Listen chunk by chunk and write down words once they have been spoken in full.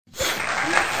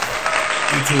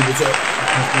YouTube, what's up?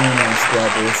 What's going on,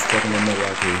 squad boys? Talking to Mel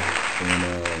here.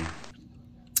 And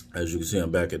as you can see,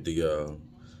 I'm back at the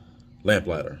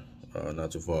lamplighter, not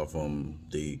too far from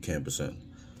the campus inn.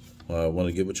 I want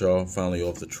to get with y'all finally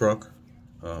off the truck.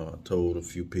 I told a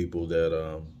few people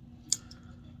that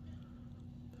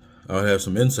I'll have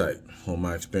some insight on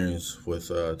my experience with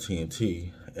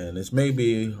TNT, and this may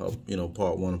be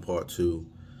part one and part two.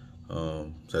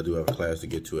 So I do have a class to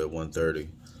get to at 1:30.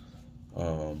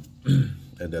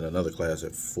 And then another class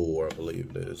at 4, I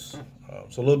believe it is.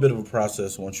 So a little bit of a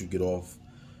process once you get off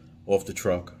the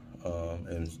truck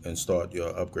and start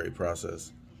your upgrade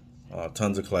process.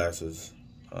 Tons of classes,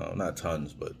 not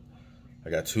tons, but I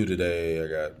got 2 today. I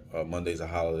got Monday's a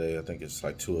holiday. I think it's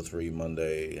like 2 or 3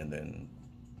 Monday, and then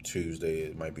Tuesday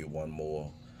it might be 1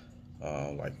 more.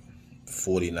 Like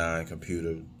 49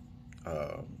 computer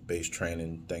based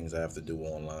training things I have to do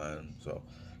online. So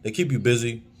they keep you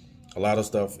busy. A lot of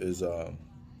stuff is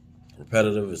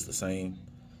repetitive, it's the same,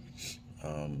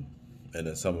 and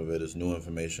then some of it is new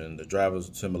information. The driver's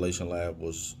simulation lab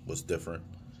was different,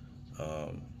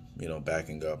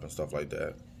 backing up and stuff like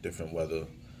that. Different weather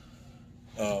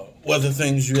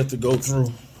things you have to go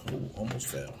through. Ooh, almost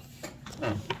fell.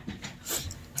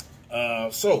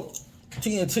 So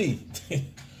TNT,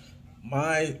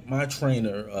 my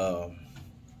trainer.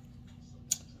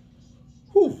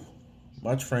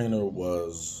 My trainer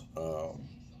was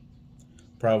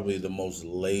probably the most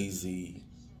lazy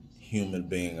human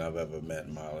being I've ever met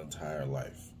in my entire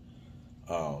life.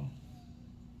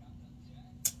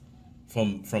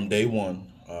 From day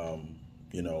one,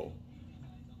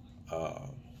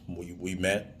 we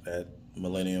met at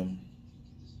Millennium.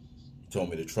 He told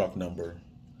me the truck number,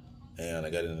 and I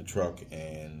got in the truck,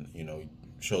 and he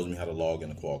shows me how to log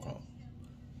into Qualcomm.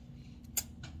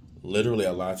 Literally, I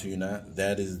lie to you not,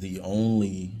 that is the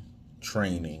only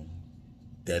training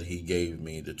that he gave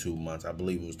me the 2 months. I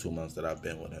believe it was 2 months that I've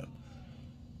been with him.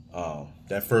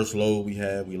 That first load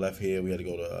we left here, we had to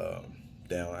go to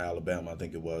down Alabama, I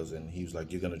think it was, and he was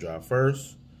like, you're going to drive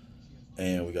first,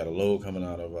 and we got a load coming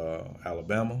out of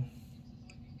Alabama,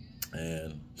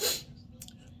 and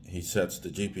he sets the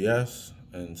GPS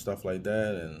and stuff like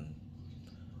that, and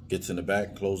gets in the back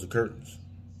and closes the curtains,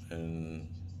 and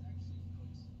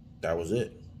that was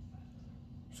it.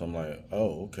 So I'm like,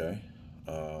 oh, okay.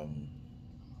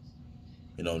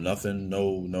 Nothing,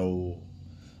 no,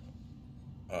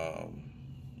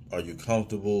 are you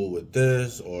comfortable with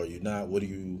this, or are you not? What are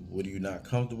you not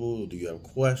comfortable? Do you have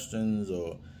questions?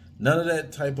 Or none of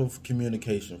that type of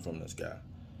communication from this guy.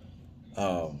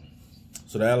 So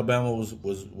the Alabama was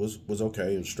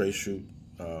okay. It was straight shoot.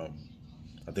 I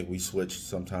think we switched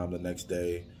sometime the next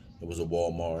day. It was a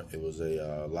Walmart. It was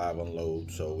a live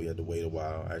unload, so we had to wait a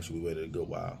while. Actually, we waited a good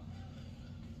while.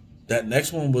 That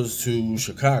next one was to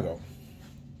Chicago.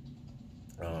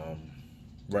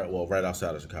 Right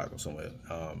outside of Chicago somewhere.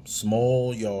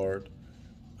 Small yard.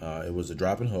 It was a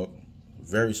drop and hook.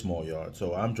 Very small yard.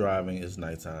 So I'm driving. It's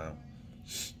nighttime,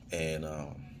 and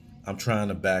I'm trying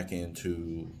to back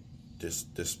into this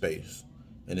space,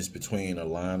 and it's between a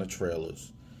line of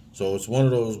trailers. So it's one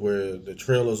of those where the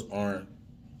trailers aren't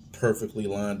perfectly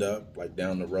lined up, like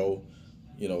down the row.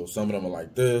 Some of them are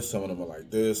like this, some of them are like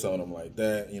this, some of them like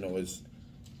that. It's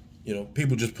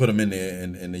people just put them in there,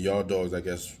 and the yard dogs, I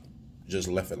guess, just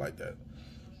left it like that.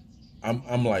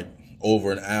 I'm like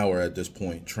over an hour at this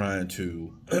point trying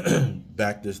to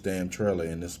back this damn trailer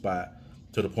in this spot,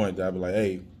 to the point that I'd be like,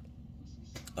 hey,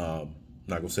 I'm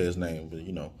not gonna say his name, but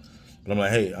I'm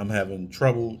like, hey, I'm having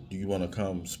trouble. Do you want to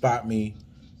come spot me,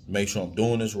 make sure I'm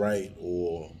doing this right,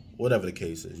 or whatever the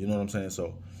case is, you know what I'm saying?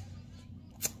 So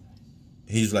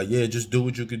he's like, yeah, just do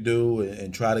what you could do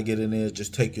and try to get in there.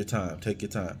 Just take your time. Take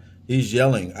your time. He's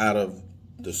yelling out of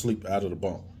the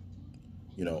bunk,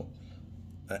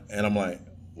 and I'm like,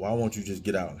 why won't you just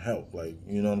get out and help? Like,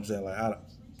 you know what I'm saying? Like, I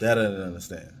didn't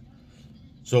understand.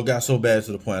 So it got so bad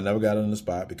to the point I never got it in the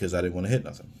spot because I didn't want to hit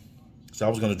nothing. So I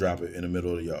was going to drop it in the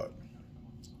middle of the yard.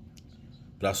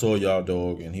 But I saw a yard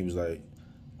dog, and he was like,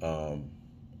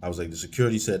 I was like, the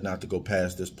security said not to go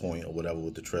past this point or whatever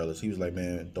with the trailers. He was like,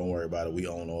 man, don't worry about it. We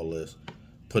own all this.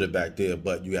 Put it back there,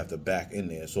 but you have to back in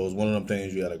there. So it's one of them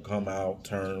things you got to come out,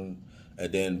 turn,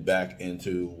 and then back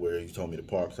into where he told me to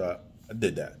park. So I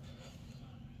did that.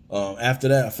 After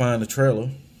that, I find the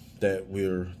trailer that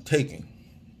we're taking.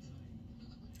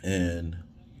 And,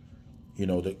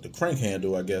 the crank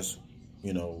handle, I guess,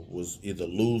 was either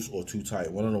loose or too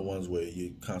tight. One of the ones where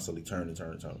you constantly turn and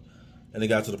turn and turn. And it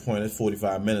got to the point, it's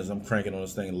 45 minutes, I'm cranking on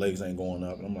this thing, legs ain't going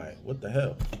up. And I'm like, what the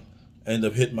hell? I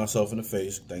ended up hitting myself in the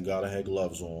face. Thank God I had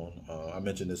gloves on. I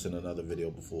mentioned this in another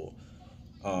video before.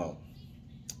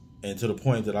 And to the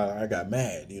point that I got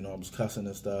mad, you know, I was cussing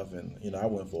and stuff. And, you know, I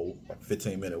went for like a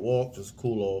 15-minute walk, just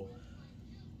cool off.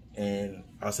 And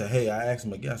I said, hey, I asked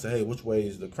him again, I said, hey, which way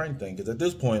is the crank thing? Because at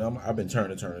this point, I've been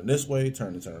turning this way,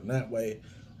 turning that way.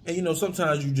 And, you know,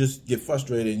 sometimes you just get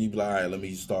frustrated and you be like, all right, let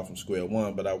me start from square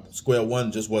one. But square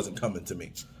one just wasn't coming to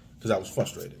me because I was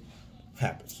frustrated.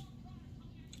 Happens.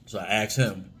 So I asked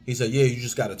him. He said, yeah, you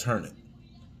just got to turn it.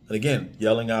 And again,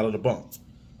 yelling out of the bunk.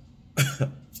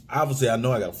 Obviously, I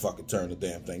know I got to fucking turn the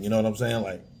damn thing. You know what I'm saying?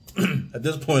 Like, at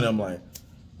this point, I'm like,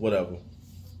 whatever.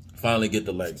 Finally get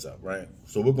the legs up, right?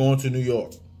 So we're going to New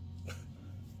York.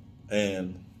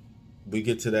 And we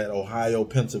get to that Ohio,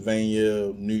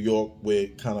 Pennsylvania, New York, where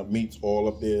it kind of meets all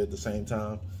up there at the same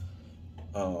time.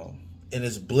 And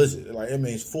it's blizzard. Like, it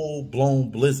means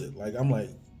full-blown blizzard. Like, I'm like,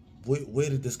 where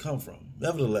did this come from?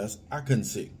 Nevertheless, I couldn't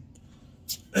see.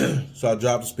 So I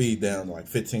dropped the speed down to like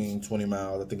 15, 20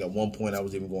 miles. I think at one point I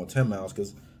was even going 10 miles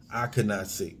because I could not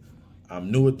see.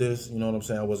 I'm new at this, you know what I'm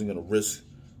saying? I wasn't going to risk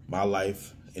my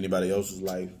life, anybody else's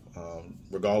life,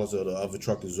 regardless of the other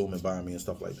truckers zooming by me and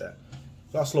stuff like that.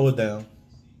 So I slow it down,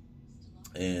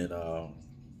 and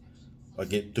I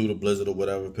get through the blizzard or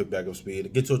whatever, pick back up speed, I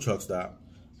get to a truck stop,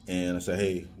 and I say,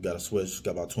 hey, got to switch,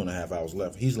 got about 2.5 hours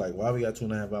left. He's like, why we got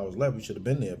 2.5 hours left? We should have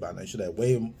been there by now. You should have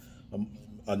waited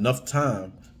enough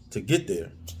time to get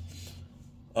there.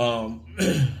 So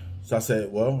I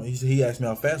said, well, he asked me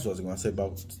how fast was I going. I said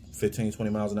about 15,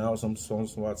 20 miles an hour, some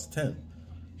spots 10.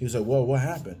 He was like, well, what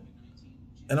happened?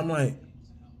 And I'm like,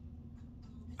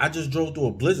 I just drove through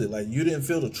a blizzard. Like, you didn't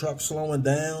feel the truck slowing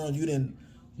down.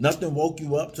 Nothing woke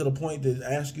you up to the point to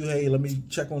ask you, hey, let me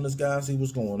check on this guy, see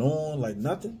what's going on. Like,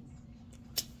 nothing.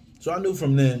 So I knew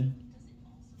from then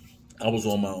I was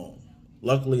on my own.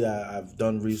 Luckily, I've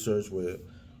done research where,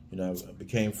 you know, I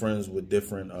became friends with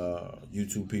different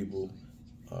YouTube people,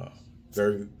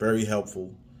 very, very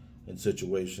helpful in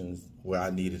situations where I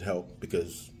needed help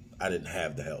because I didn't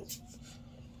have the help.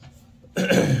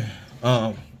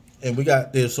 And we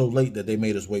got there so late that they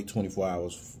made us wait 24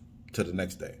 hours to the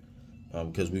next day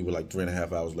because we were like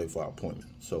 3.5 hours late for our appointment.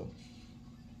 So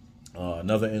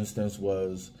another instance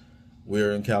was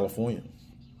we're in California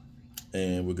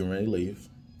and we're getting ready to leave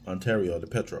Ontario, the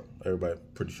Petro. Everybody,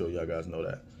 pretty sure y'all guys know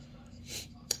that.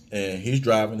 And he's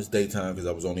driving. It's daytime because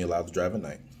I was only allowed to drive at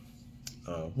night.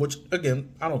 Which,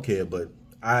 again, I don't care, but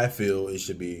I feel it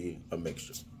should be a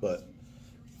mixture. But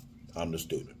I'm the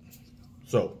student.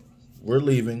 So we're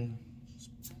leaving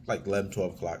like 11,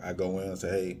 12 o'clock. I go in and say,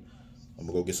 hey, I'm going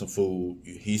to go get some food.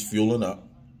 He's fueling up.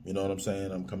 You know what I'm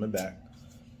saying? I'm coming back.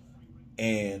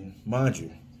 And mind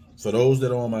you, for those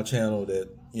that are on my channel that,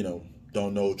 you know,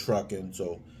 don't know trucking,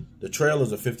 so the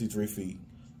trailers are 53 feet.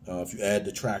 If you add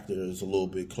the tractor, it's a little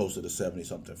bit closer to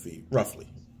 70-something feet, roughly.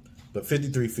 But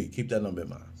 53 feet, keep that number in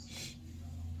mind.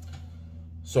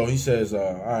 So he says, all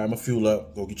right, I'm going to fuel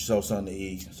up. Go get yourself something to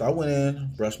eat. So I went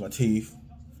in, brushed my teeth,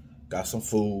 got some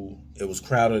food. It was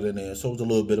crowded in there, so it was a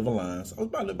little bit of a line. So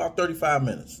I was about 35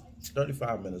 minutes.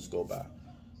 35 minutes go by.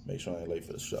 Make sure I ain't late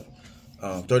for the shuttle.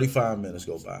 35 minutes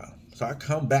go by. So I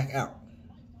come back out.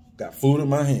 Got food in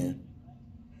my hand.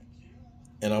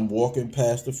 And I'm walking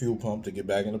past the fuel pump to get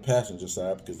back in the passenger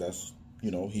side because that's,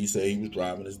 you know, he said he was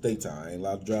driving his daytime. I ain't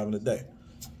allowed to drive in the day.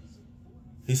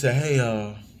 He said,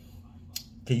 hey,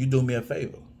 can you do me a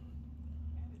favor?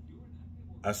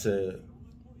 I said,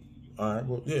 all right,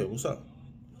 well, yeah, what's up?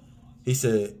 He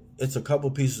said, it's a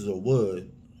couple pieces of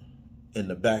wood in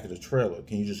the back of the trailer.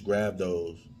 Can you just grab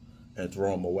those and throw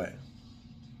them away?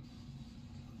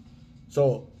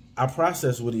 So I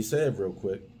processed what he said real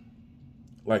quick.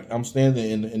 Like, I'm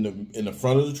standing in the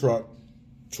front of the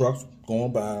trucks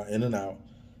going by, in and out,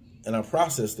 and I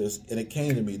processed this, and it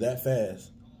came to me that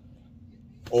fast,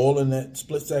 all in that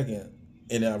split second,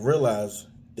 and I realized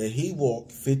that he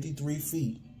walked 53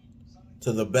 feet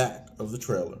to the back of the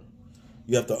trailer.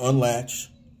 You have to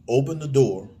unlatch, open the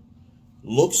door,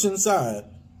 looks inside,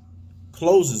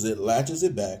 closes it, latches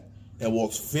it back, and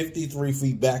walks 53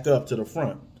 feet back up to the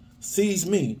front, sees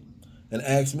me, and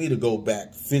asks me to go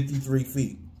back 53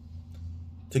 feet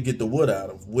to get the wood out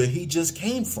of where he just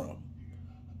came from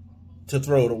to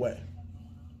throw it away.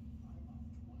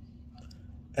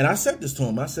 And I said this to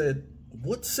him. I said,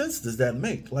 what sense does that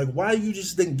make? Like, why you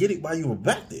just didn't get it while you were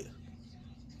back there?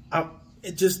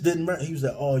 It just didn't matter. He was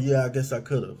like, oh, yeah, I guess I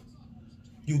could have.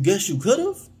 You guess you could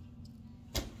have?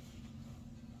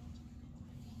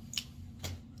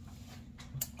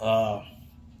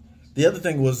 The other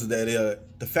thing was that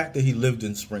the fact that he lived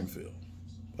in Springfield.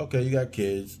 Okay, you got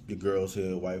kids, your girl's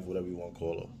here, wife, whatever you want to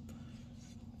call her.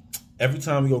 Every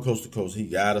time we go coast to coast, he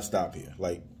got to stop here.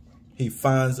 Like, he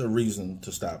finds a reason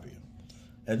to stop here.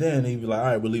 And then he'd be like, all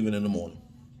right, we're leaving in the morning.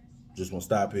 Just want to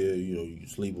stop here, you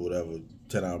sleep or whatever,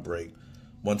 10-hour break.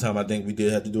 One time I think we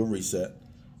did have to do a reset.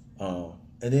 And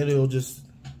then he'll just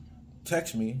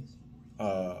text me,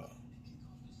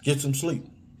 get some sleep.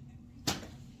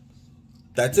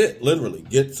 That's it, literally,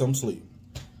 get some sleep.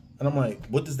 And I'm like,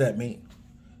 what does that mean?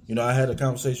 I had a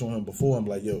conversation with him before. I'm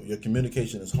like, yo, your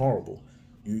communication is horrible.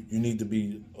 You need to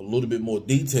be a little bit more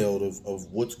detailed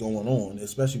of what's going on,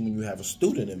 especially when you have a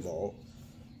student involved.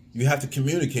 You have to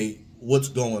communicate what's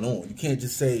going on. You can't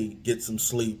just say, get some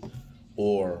sleep,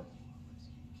 or,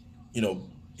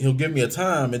 he'll give me a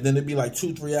time, and then it'd be like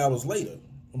 2-3 hours later.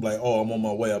 I'm like, oh, I'm on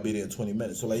my way. I'll be there in 20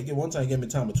 minutes. So like one time he gave me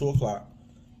time at 2 o'clock.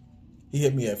 He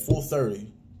hit me at 4:30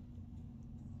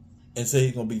 and said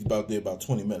he's going to be about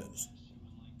 20 minutes.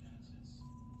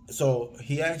 So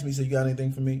he asked me, he said, you got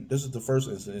anything for me? This is the first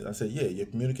incident. I said, yeah, your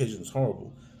communication is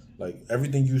horrible. Like,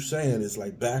 everything you're saying is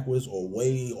like backwards or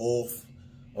way off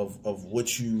of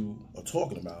what you are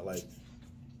talking about. Like,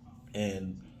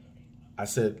 and I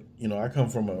said, I come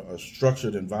from a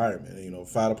structured environment.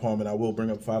 Fire department, I will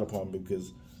bring up fire department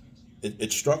because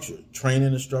it's structured.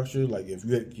 Training is structured. Like, if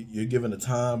you're given a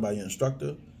time by your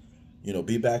instructor,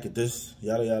 be back at this,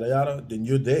 yada, yada, yada, then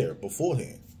you're there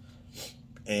beforehand.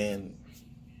 And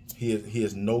he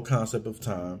has no concept of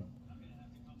time.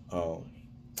 A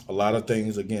lot of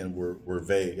things, again, were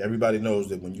vague. Everybody knows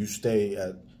that when you stay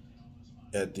at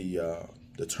the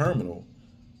terminal,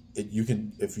 you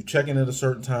can, if you check in at a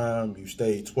certain time, you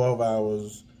stay 12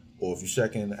 hours, or if you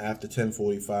check in after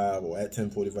 10:45 or at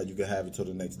 10:45, you can have it till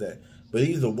the next day. But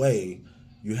either way,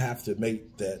 you have to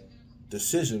make that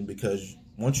decision, because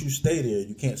once you stay there,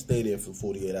 you can't stay there for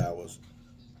 48 hours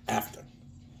after.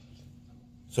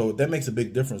 So that makes a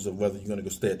big difference of whether you're going to go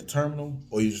stay at the terminal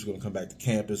or you're just going to come back to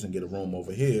campus and get a room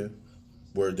over here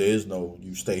where there is no,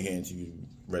 you stay here until you're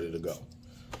ready to go.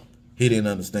 He didn't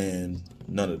understand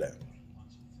none of that.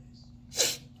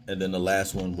 And then the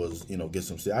last one was, get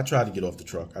some sleep. I tried to get off the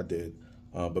truck. I did.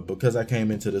 But because I came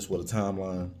into this with a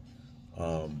timeline,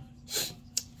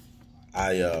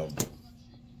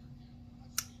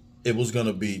 it was going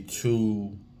to be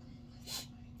too,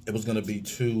 it was going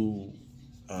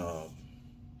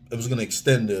to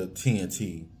extend the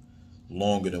TNT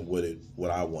longer than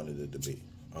what I wanted it to be.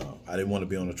 I didn't want to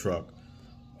be on the truck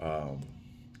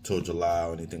till July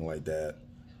or anything like that.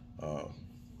 I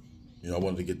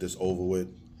wanted to get this over with,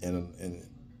 and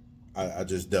I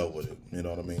just dealt with it. You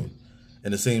know what I mean?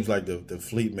 And it seems like the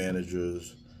fleet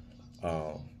managers,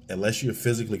 unless you're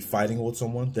physically fighting with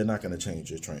someone, they're not going to change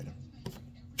your trainer.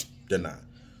 They're not.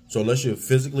 So unless you're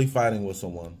physically fighting with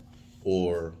someone,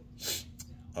 or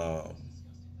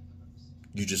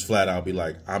you just flat out be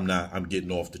like, I'm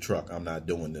getting off the truck, I'm not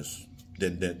doing this.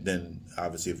 Then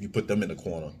obviously if you put them in the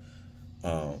corner,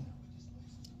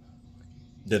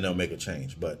 then they'll make a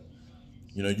change. But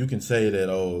you can say that,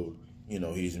 oh,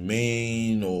 he's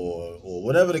mean, or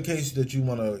whatever the case that you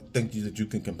want to think that you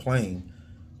can complain.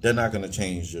 They're not going to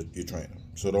change your trainer.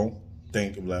 So don't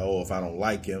think like, oh, if I don't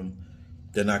like him,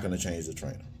 they're not going to change the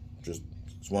trainer. Just,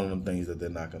 it's one of them things that they're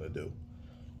not going to do.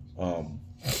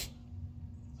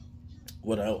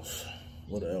 What else?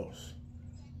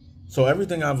 So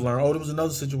everything I've learned. Oh, there was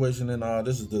another situation, and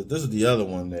this is the other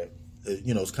one that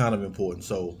is kind of important.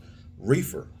 So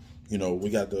reefer, we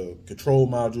got the control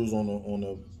modules on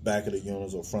the back of the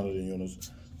units or front of the units,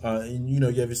 and you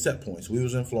have your set points. We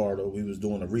was in Florida. We was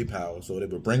doing a repower, so they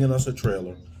were bringing us a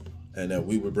trailer, and then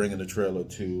we were bringing the trailer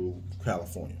to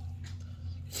California.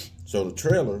 So the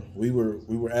trailer, we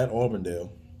were at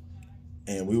Auburndale,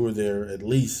 and we were there at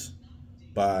least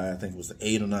by, I think it was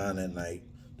 8 or 9 at night.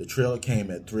 The trailer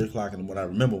came at 3 o'clock in the morning. I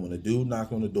remember when the dude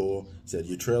knocked on the door, said,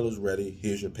 your trailer's ready,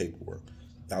 here's your paperwork.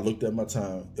 I looked at my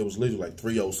time, it was literally like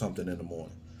 3:00 something in the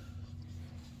morning.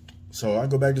 So I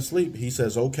go back to sleep. He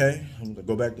says, okay, I'm gonna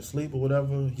go back to sleep or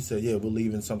whatever. He said, yeah, we're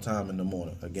leaving sometime in the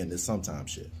morning. Again, this sometime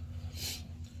shit.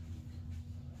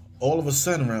 All of a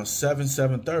sudden, around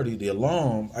 7:30, the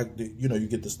alarm, you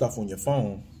get the stuff on your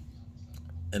phone,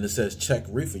 and it says check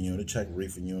reefer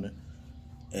unit.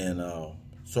 And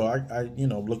so I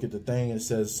look at the thing, and it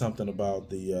says something about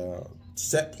the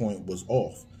set point was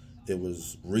off. It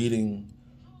was reading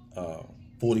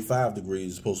 45 degrees,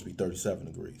 it's supposed to be 37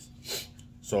 degrees.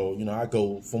 So, I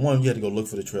go, for one, you had to go look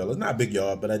for the trailer. It's not a big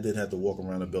yard, but I did have to walk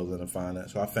around the building and find that.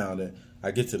 So I found it.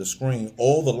 I get to the screen.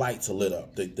 All the lights are lit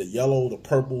up. The yellow, the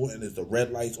purple, and there's the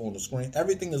red lights on the screen.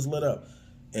 Everything is lit up.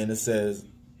 And it says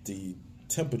the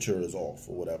temperature is off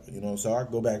or whatever. So I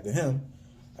go back to him.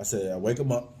 I wake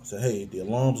him up. I said, hey, the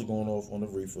alarms are going off on the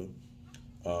reefer.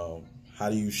 How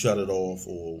do you shut it off?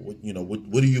 Or,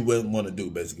 what do you want to do,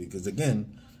 basically? Because,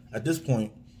 again, at this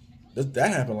point,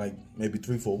 That happened like maybe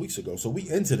 3-4 weeks ago. So we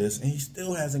into this, and he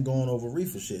still hasn't gone over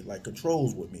reefer shit, like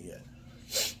controls with me yet.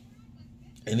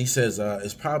 And he says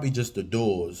it's probably just the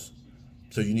doors.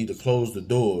 So you need to close the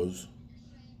doors,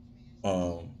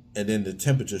 and then the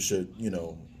temperature should,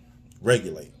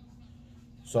 regulate.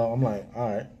 So I'm like,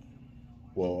 all right,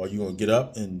 well, are you going to get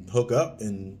up and hook up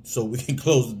and so we can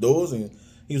close the doors? And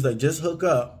he was like, just hook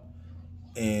up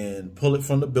and pull it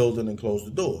from the building and close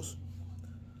the doors.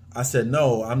 I said,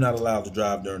 no, I'm not allowed to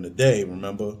drive during the day,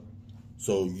 remember?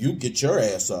 So you get your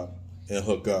ass up and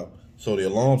hook up so the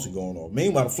alarms are going off.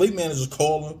 Meanwhile, the fleet manager's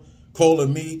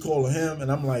calling me, calling him, and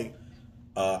I'm like,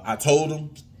 I told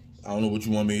him, I don't know what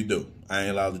you want me to do. I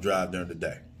ain't allowed to drive during the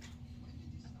day.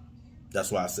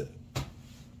 That's why I said.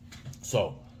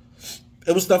 So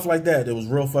it was stuff like that. It was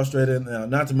real frustrating.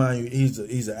 Not to mind you,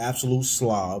 he's an absolute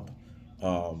slob,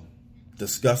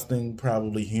 disgusting,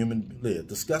 probably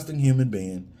disgusting human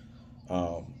being.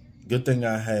 Good thing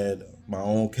I had my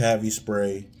own cavity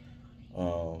spray.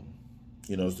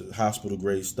 Hospital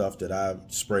grade stuff that I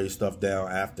spray stuff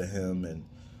down after him, and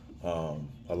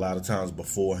a lot of times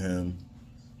before him.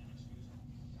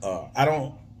 I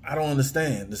don't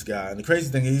understand this guy. And the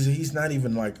crazy thing is, he's not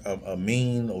even like a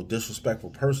mean or disrespectful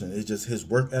person. It's just his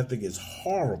work ethic is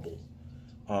horrible.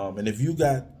 And if you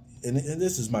got, and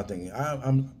this is my thing,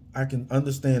 I can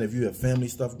understand if you have family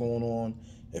stuff going on,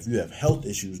 if you have health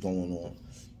issues going on,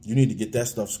 you need to get that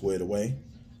stuff squared away.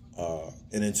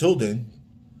 And until then,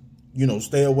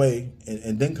 stay away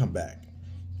and then come back,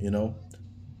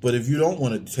 But if you don't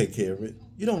want to take care of it,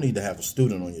 you don't need to have a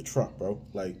student on your truck, bro.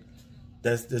 Like,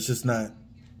 that's just not,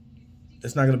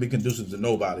 it's not going to be conducive to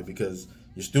nobody, because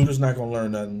your student's not going to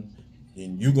learn nothing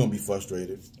and you're going to be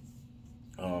frustrated.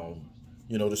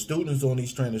 The students on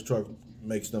these trainers' truck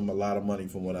makes them a lot of money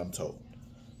from what I'm told.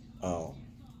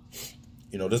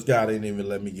 This guy didn't even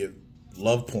let me get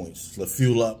love points, to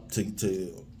fuel up to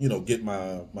get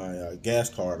my gas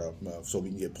card up so we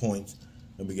can get points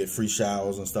and we get free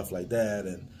showers and stuff like that.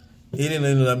 And he didn't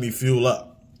even let me fuel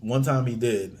up. One time he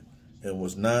did, and it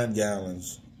was 9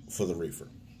 gallons for the reefer.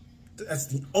 That's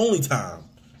the only time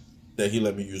that he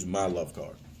let me use my love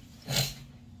card.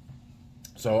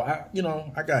 So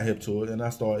I got hip to it, and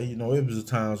I started, it was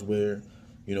times where,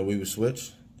 we would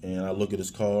switch, and I look at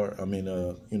his card.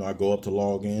 I go up to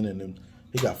log in, and then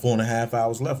he got 4.5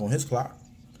 hours left on his clock.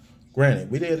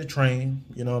 Granted, we there to train,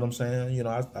 you know what I'm saying?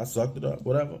 I sucked it up,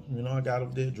 whatever. I got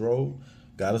up there, drove,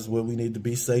 got us where we need to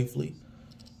be safely,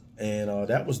 and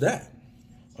that was that.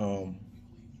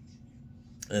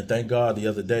 And thank God the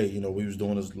other day, we was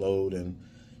doing this load, and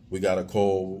we got a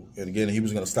call, and again, he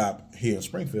was going to stop here in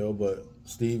Springfield, but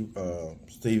Steve,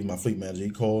 my fleet manager, he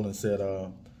called and said,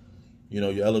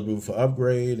 you're eligible for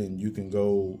upgrade, and you can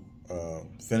go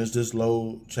finish this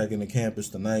load, check in the campus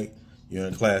tonight. You're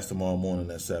in class tomorrow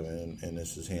morning at 7, and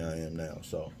this is here I am now.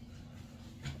 So,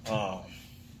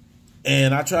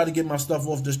 and I tried to get my stuff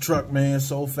off this truck, man,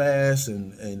 so fast,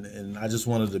 and I just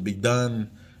wanted to be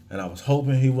done, and I was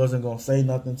hoping he wasn't going to say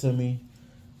nothing to me.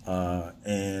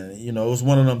 And, it was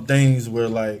one of them things where,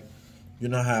 like, you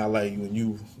know how, like, when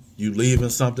you leaving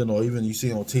something, or even you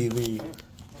see on TV,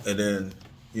 and then,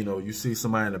 you see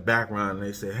somebody in the background, and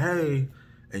they say, hey,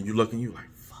 and you look, and you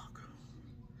like, fuck.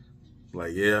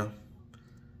 Like, yeah.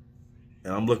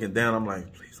 And I'm looking down, I'm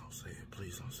like, please don't say it,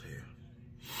 please don't say it.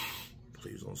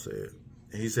 Please don't say it.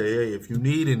 And he said, hey, if you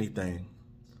need anything,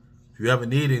 if you ever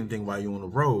need anything while you're on the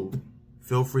road,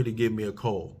 feel free to give me a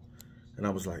call. And I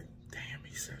was like, damn,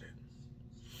 he said it.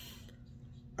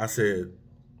 I said,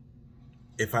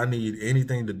 if I need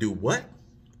anything to do what?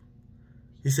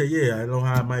 He said, yeah, I know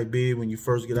how it might be when you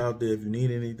first get out there. If you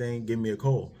need anything, give me a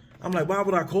call. I'm like, why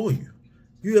would I call you?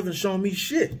 You haven't shown me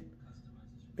shit.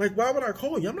 Like, why would I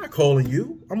call you? I'm not calling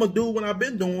you. I'm going to do what I've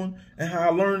been doing and how I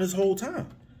learned this whole time.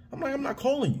 I'm like, I'm not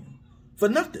calling you for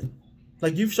nothing.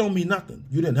 Like, you've shown me nothing.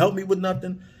 You didn't help me with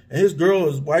nothing. And his girl,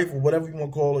 his wife, or whatever you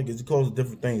want to call it, because he calls it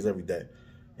different things every day.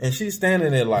 And she's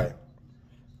standing there like,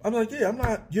 I'm like,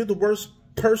 yeah, you're the worst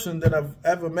person that I've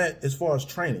ever met as far as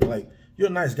training. Like, you're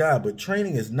a nice guy, but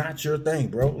training is not your thing,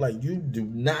 bro. Like, you do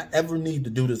not ever need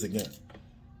to do this again.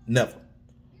 Never.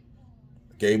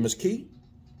 I gave him his key.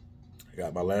 I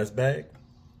got my last bag.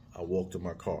 I walked to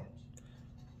my car.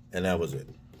 And that was it.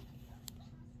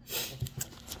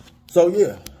 So,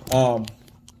 yeah.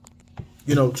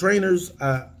 Trainers,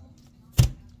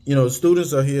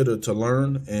 students are here to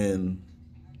learn, and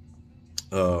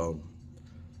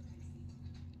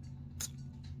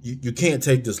you can't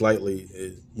take this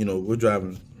lightly. We're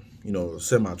driving, a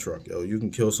semi-truck. You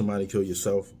can kill somebody, kill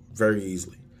yourself very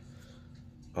easily.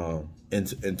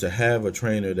 And to have a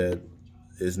trainer that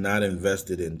is not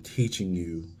invested in teaching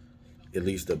you at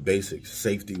least the basics,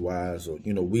 safety-wise, or,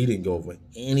 you know, we didn't go over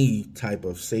any type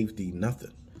of safety,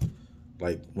 nothing.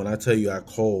 Like, when I tell you I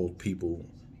called people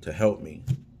to help me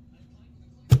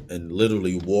and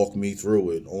literally walk me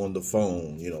through it on the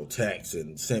phone, you know, text,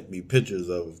 and sent me pictures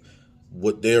of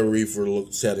what their reefer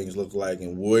settings look like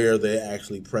and where they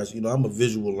actually press. You know, I'm a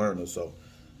visual learner, so,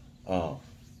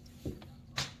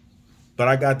 but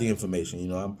I got the information. You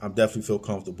know, I definitely feel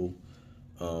comfortable,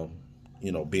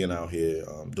 you know, being out here,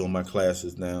 doing my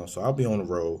classes now. So I'll be on the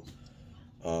road.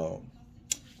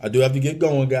 I do have to get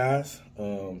going, guys.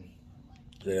 I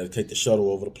got to take the shuttle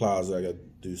over the plaza. I got to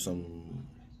do some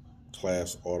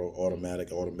class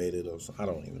automated, or something. I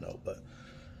don't even know, but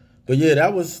yeah,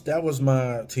 that was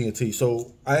my TNT.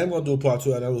 So I am gonna do a part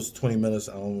 2. That was 20 minutes.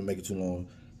 I don't want to make it too long.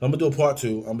 I'm gonna do a part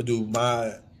 2. I'm gonna do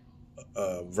my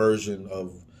version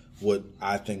of what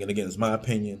I think, and again, it's my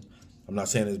opinion. I'm not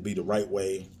saying it'd be the right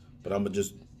way, but I'm gonna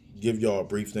just give y'all a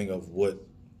brief thing of what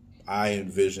I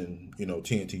envision, you know,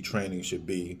 TNT training should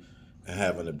be, and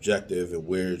have an objective, and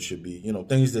where it should be, you know,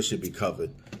 things that should be covered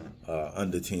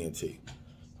under TNT.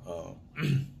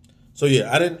 So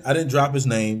yeah, I didn't drop his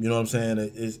name. You know what I'm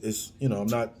saying? It's you know, I'm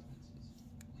not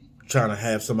trying to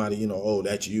have somebody, you know, oh,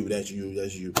 that's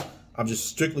you. I'm just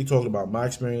strictly talking about my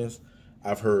experience.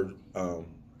 I've heard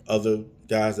other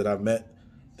guys that I've met,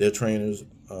 their trainers,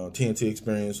 TNT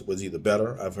experience was either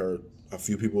better. I've heard a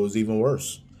few people was even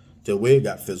worse, till where it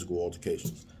got physical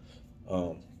altercations,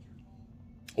 or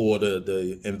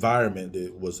the environment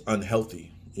that was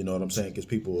unhealthy. You know what I'm saying? Because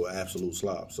people are absolute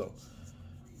slobs. So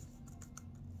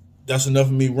that's enough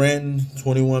of me ranting.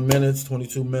 21 minutes,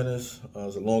 22 minutes.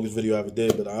 It's the longest video I ever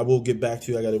did, but I will get back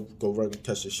to you. I got to go right and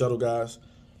catch the shuttle, guys.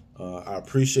 I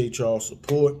appreciate y'all's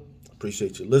support.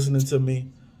 Appreciate you listening to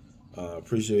me.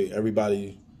 Appreciate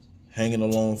everybody hanging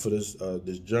along for this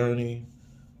this journey.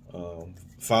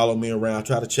 Follow me around. I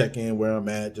try to check in where I'm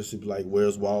at, just to be like,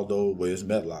 where's Waldo? Where's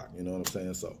Medlock? You know what I'm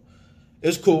saying? So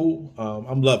it's cool.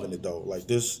 I'm loving it, though. Like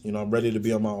this, you know, I'm ready to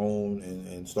be on my own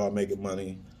and start making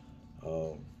money.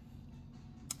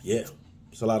 Yeah,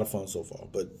 it's a lot of fun so far.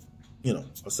 But, you know,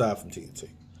 aside from TNT.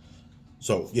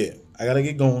 So, yeah, I got to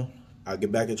get going. I'll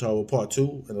get back at y'all with part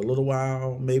 2 in a little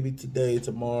while. Maybe today,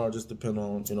 tomorrow, just depend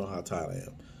on, you know, how tired I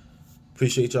am.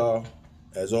 Appreciate y'all.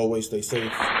 As always, stay safe.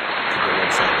 Keep your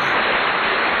website.